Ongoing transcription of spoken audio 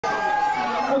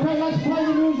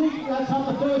let's have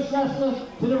the first wrestler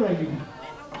to the ring.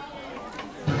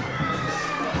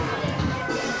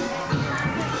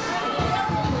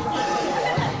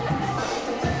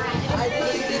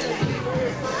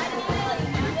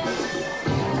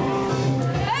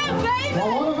 Well,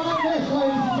 what about this,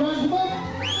 ladies and gentlemen?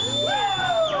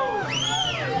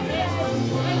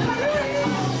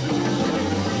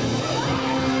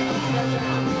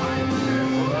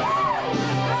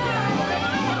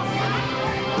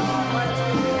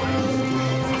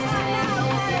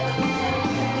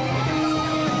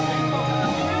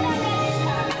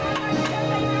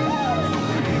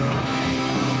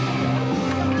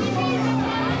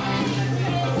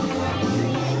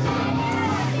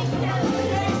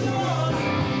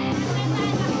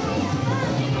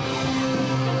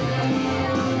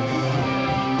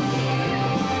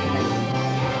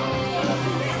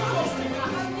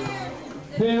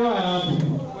 Here I am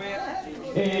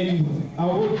in, I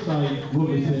would say,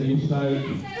 lovely city of Stoke,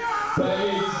 but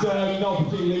it's not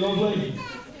particularly lovely,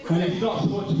 and it's not so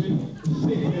much of a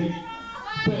city,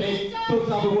 but it does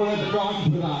have a word that rhymes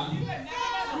with that.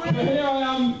 But here I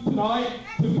am tonight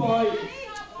to fight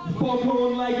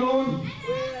Foghorn Leghorn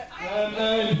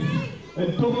and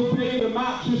Double P, the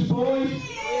Nattrass boys,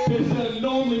 because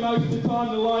normally most of the time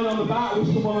they line on the back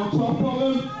with someone on top of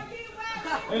them.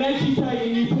 And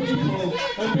educating you people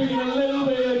and bringing a little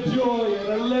bit of joy and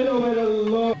a little bit of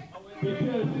love,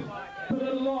 because for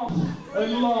a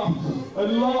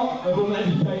lot of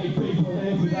uneducated people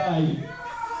here today.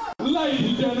 Ladies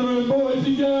and gentlemen, boys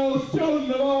and girls,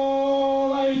 children of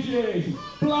all ages,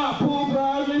 Blackpool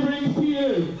proudly brings to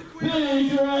you the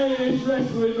greatest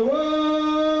wrestler in the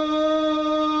world,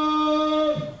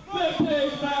 the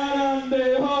big man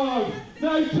Andy Hogg,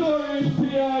 notorious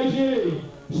PIG.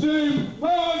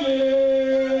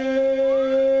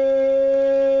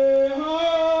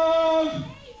 Hogg,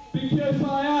 because I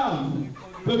am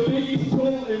the biggest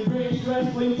cult in British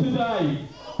wrestling today.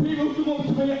 People come up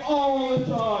to me all the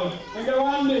time and go,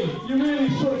 Andy, you're really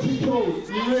such a cult,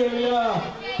 you really are.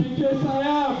 Because I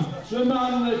am the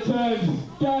man that turns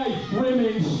gay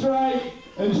women straight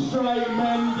and straight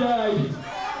men gay.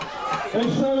 And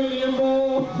so in the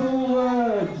immortal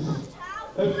words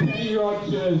of Kenny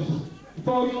Rogers,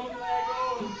 Foghorn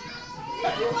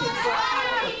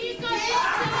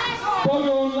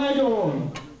Leghorn,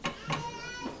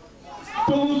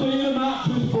 Double D the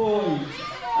Nattrass boys,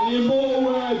 and the immortal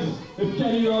words of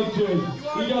Kenny Rogers,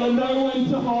 you gotta know when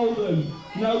to hold them,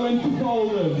 know when to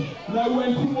fold them, know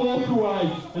when to walk away,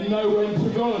 and know when to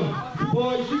run.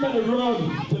 Boys, you better run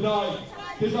tonight,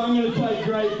 because I'm going to take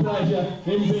great pleasure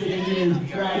in beating you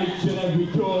around each and every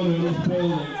corner of this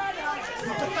building.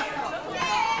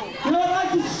 I'd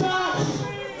like to start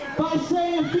by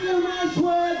saying a few nice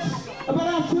words about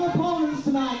our two opponents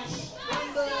tonight.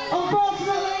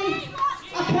 Unfortunately,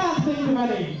 I can't think of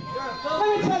any. Let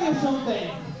me tell you something.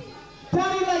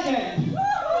 Danny Legend.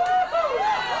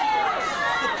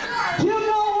 Do you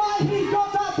know why he's got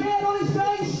that beard on his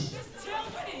face?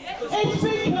 It's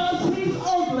because he's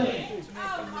ugly.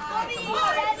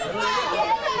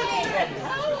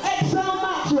 XL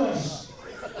Nattrass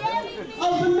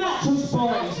of the Nattrass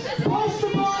boys.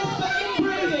 Poster boys for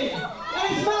inbreeding. And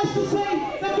it's nice to see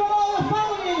they've got all the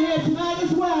family in here tonight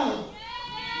as well.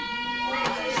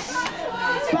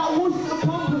 That wasn't a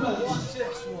compliment.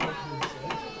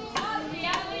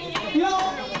 You know,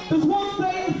 there's one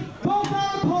thing both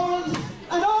our opponents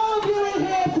and all of you in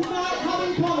here tonight have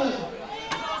in common.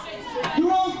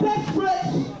 You're all desperate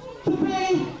to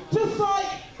be just like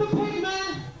the Pigman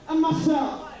and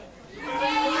myself.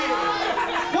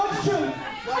 That's true.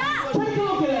 Take a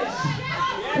look at this.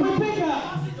 We're bigger,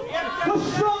 we're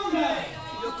stronger,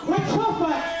 we're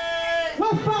tougher,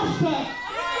 we're faster,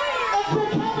 and to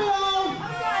cap it all,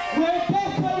 we're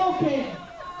better looking.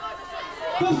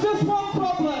 There's just one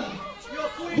problem.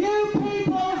 You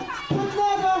people could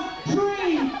never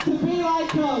dream to be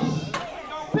like us,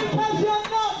 because you're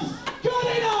not good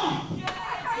enough.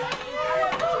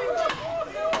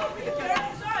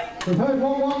 We've heard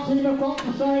what one team have got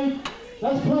to say.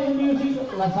 Let's play the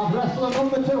music. Let's have wrestler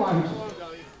number 2 out.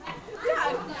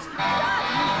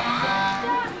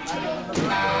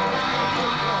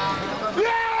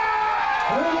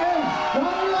 Here it is,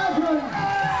 Johnny Legend.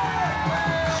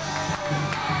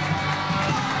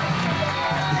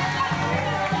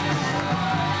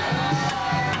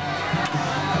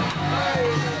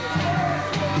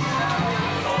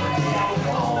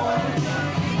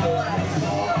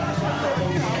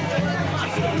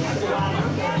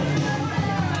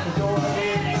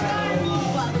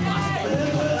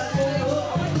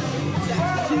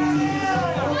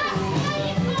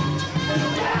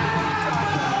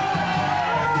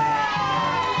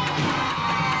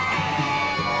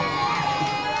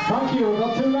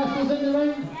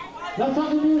 Let's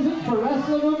have the music for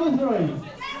wrestler number 3.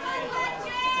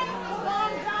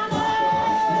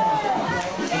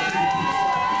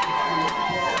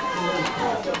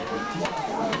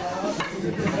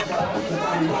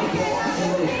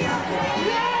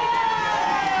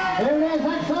 Here it is,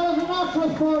 Excel and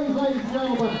Nattrass boys, ladies and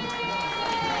gentlemen.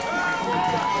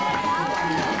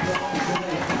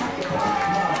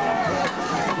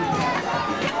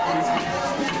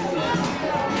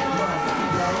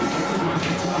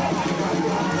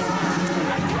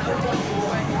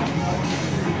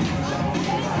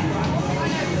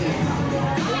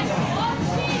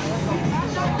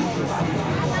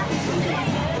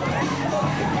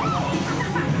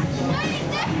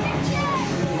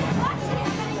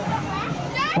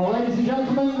 Well, ladies and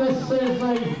gentlemen, this is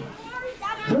a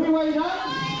three-way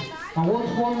dance, and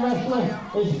once one wrestler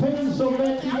is pinned,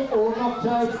 submitted or knocked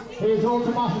out, he is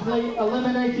automatically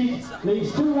eliminated,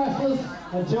 leaves 2 wrestlers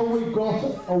until we've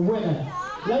got a winner.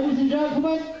 Ladies and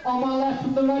gentlemen, on my left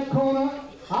in the red corner,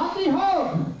 Andy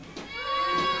Hogg.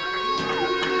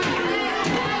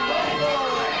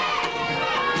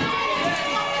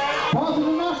 Part of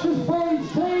the Nattrass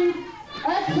boys team,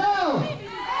 Excel.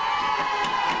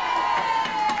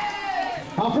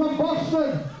 And from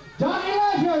Boston, Danny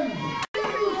Legend.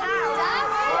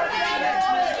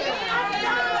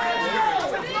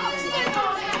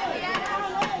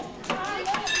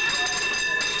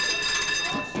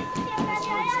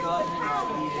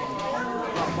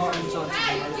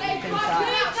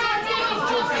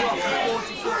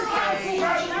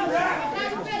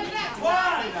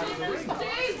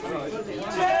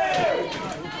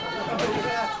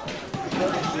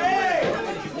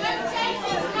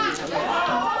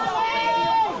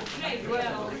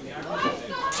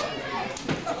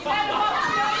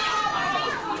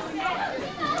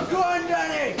 Go on,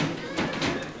 Danny!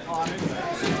 Go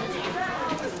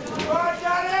on,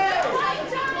 Danny!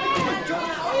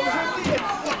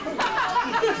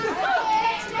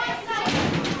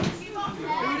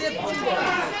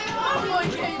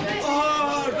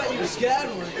 Oh, I bet you were scared,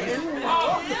 weren't you?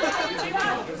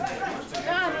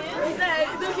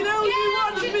 Look at how you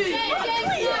wanted me!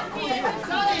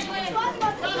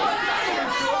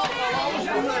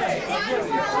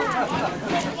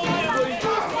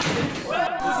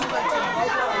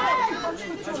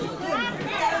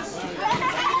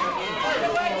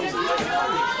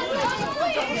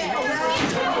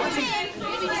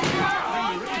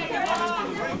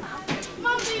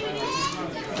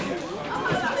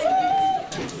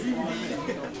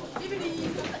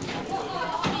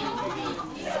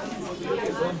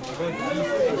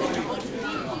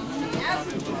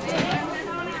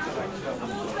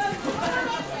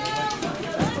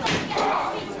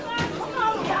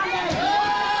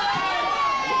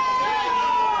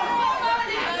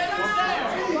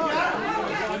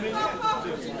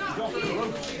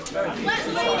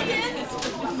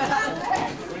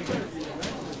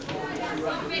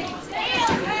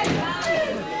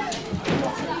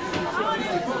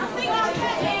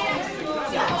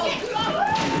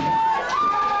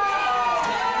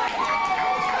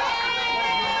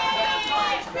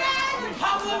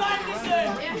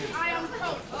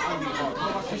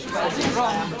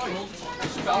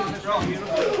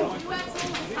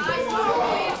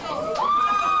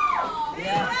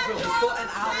 Yeah, but just put an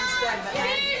out instead.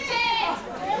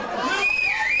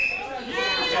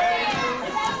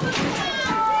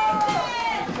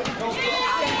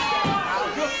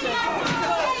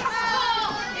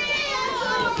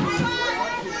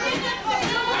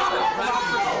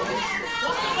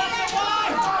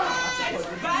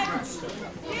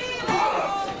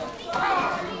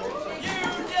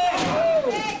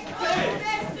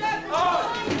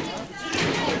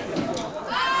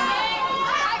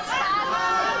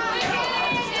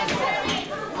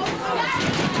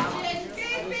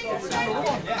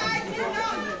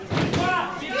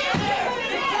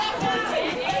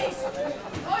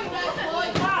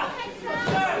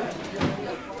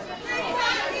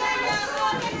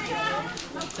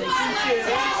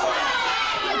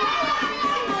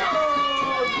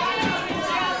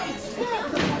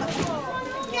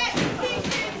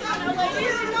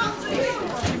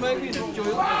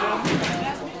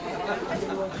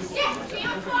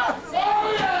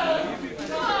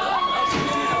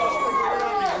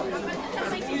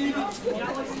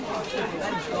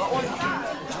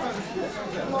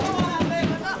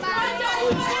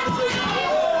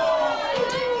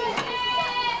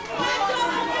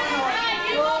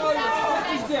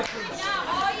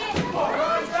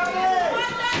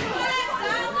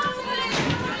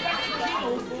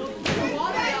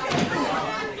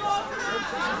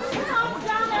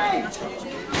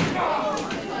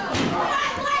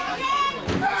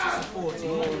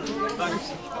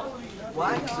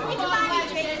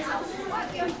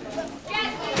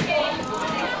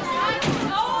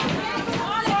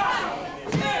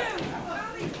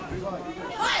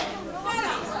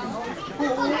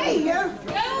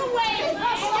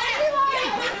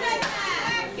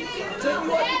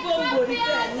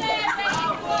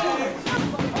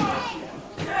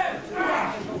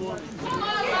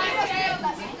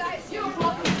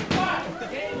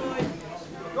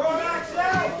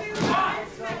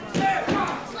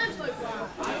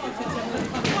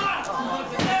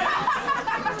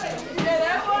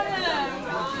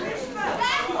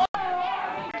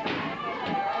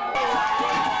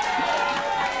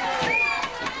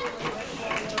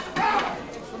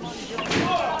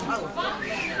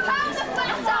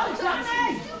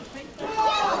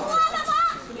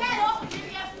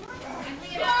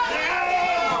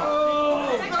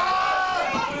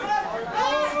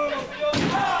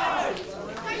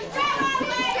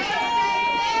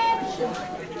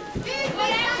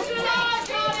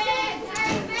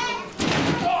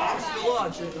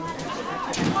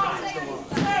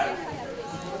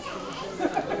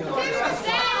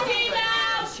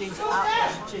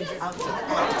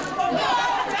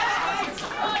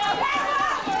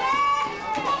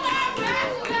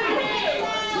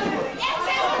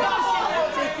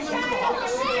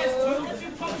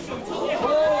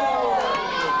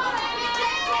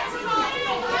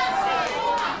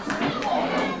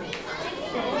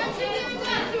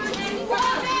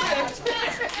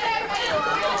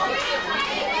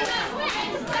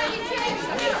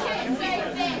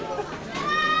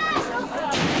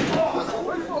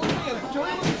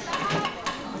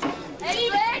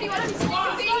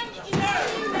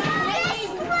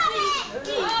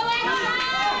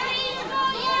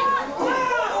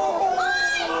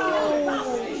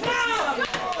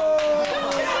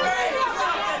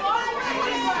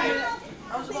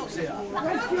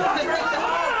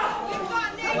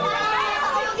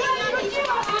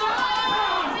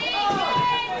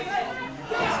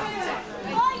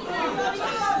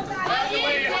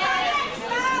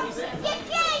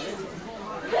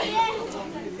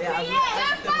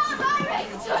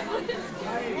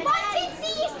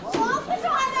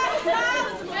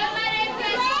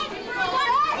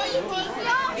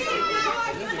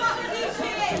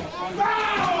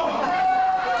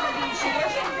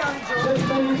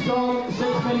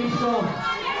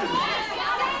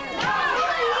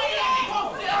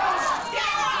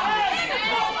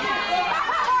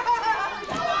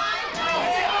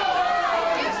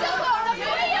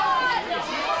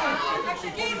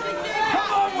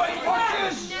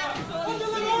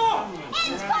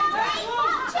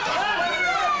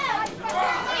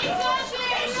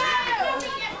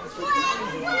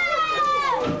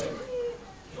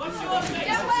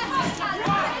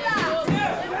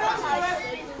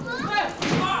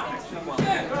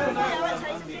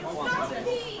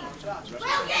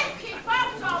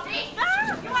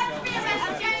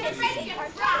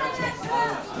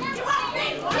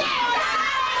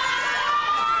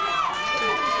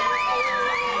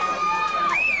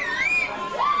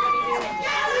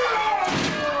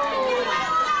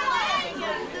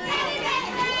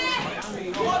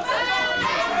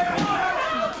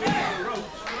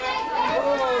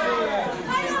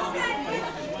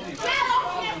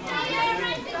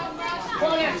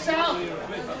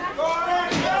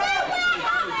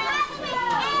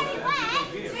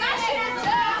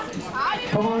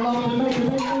 Come on along and make a big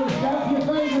move. Shout for your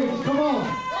favourites. Come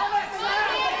on.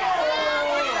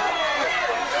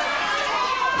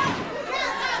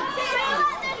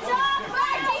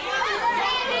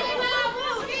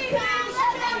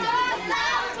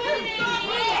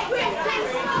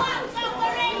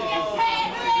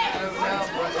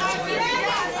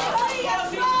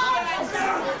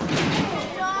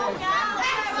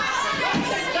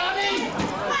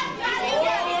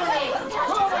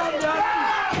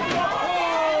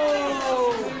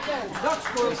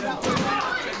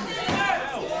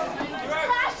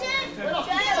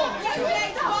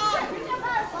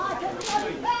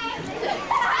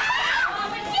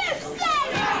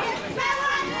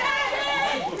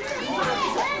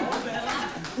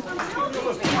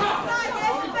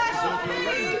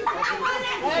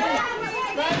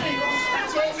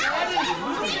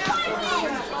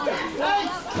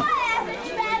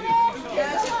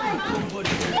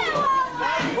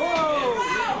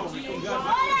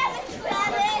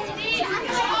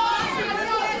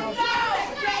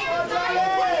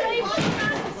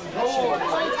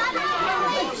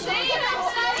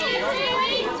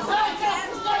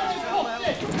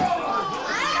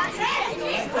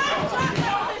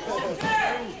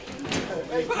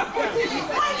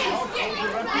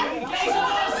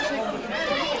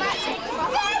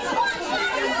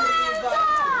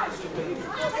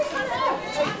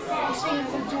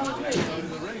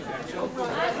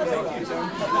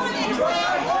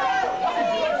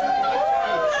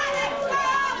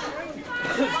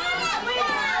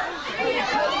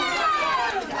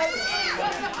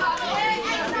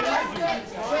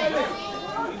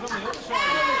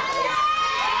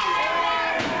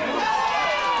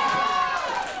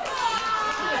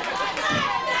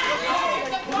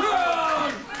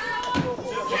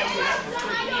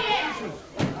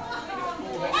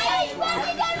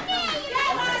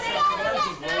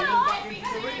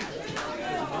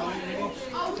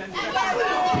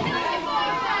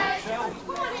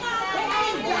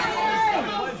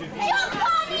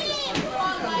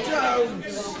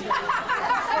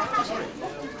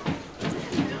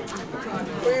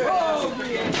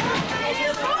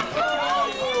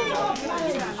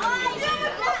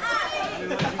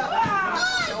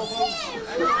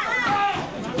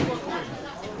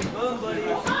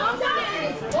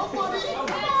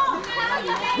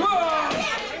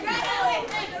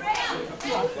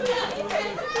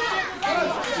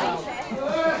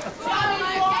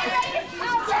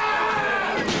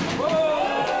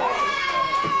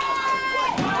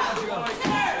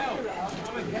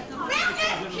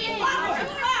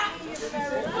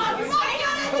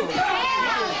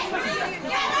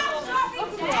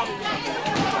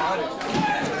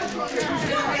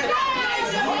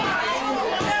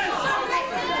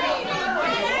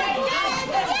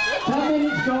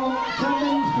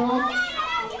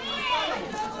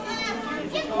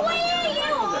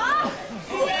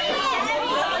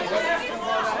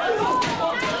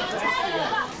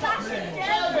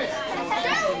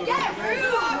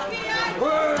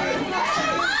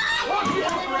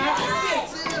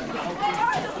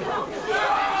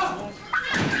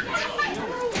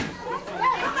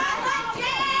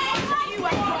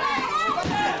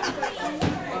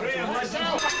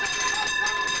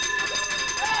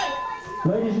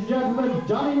 Ladies and gentlemen,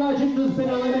 Johnny Legend has been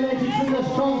eliminated from this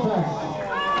contest.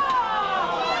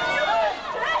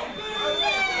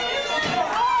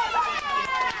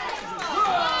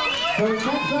 So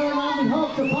next round we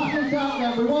hope to pass it out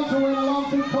then. We want to win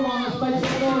along to come on, let's make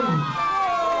some noise.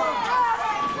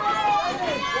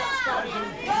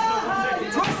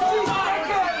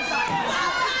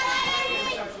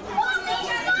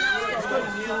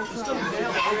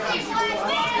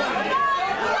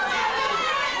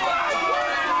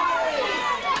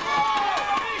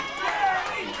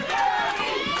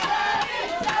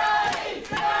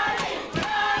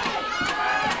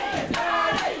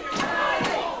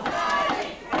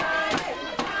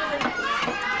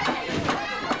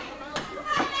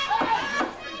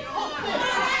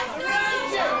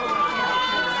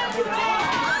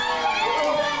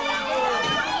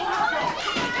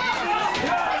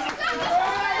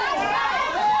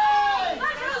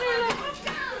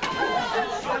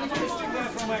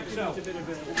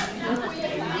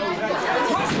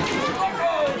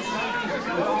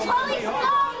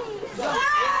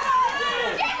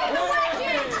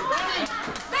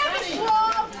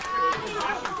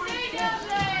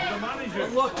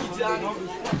 Lucky Danny.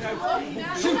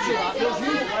 Shoot you that, does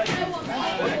you?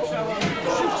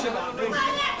 Shoot you that,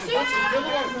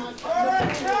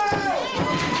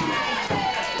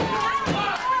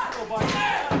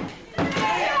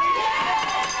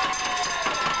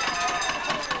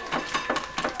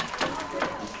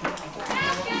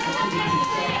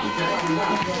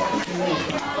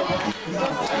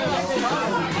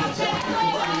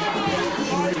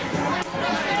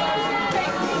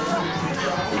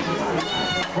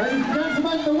 Ladies and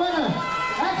gentlemen, the winner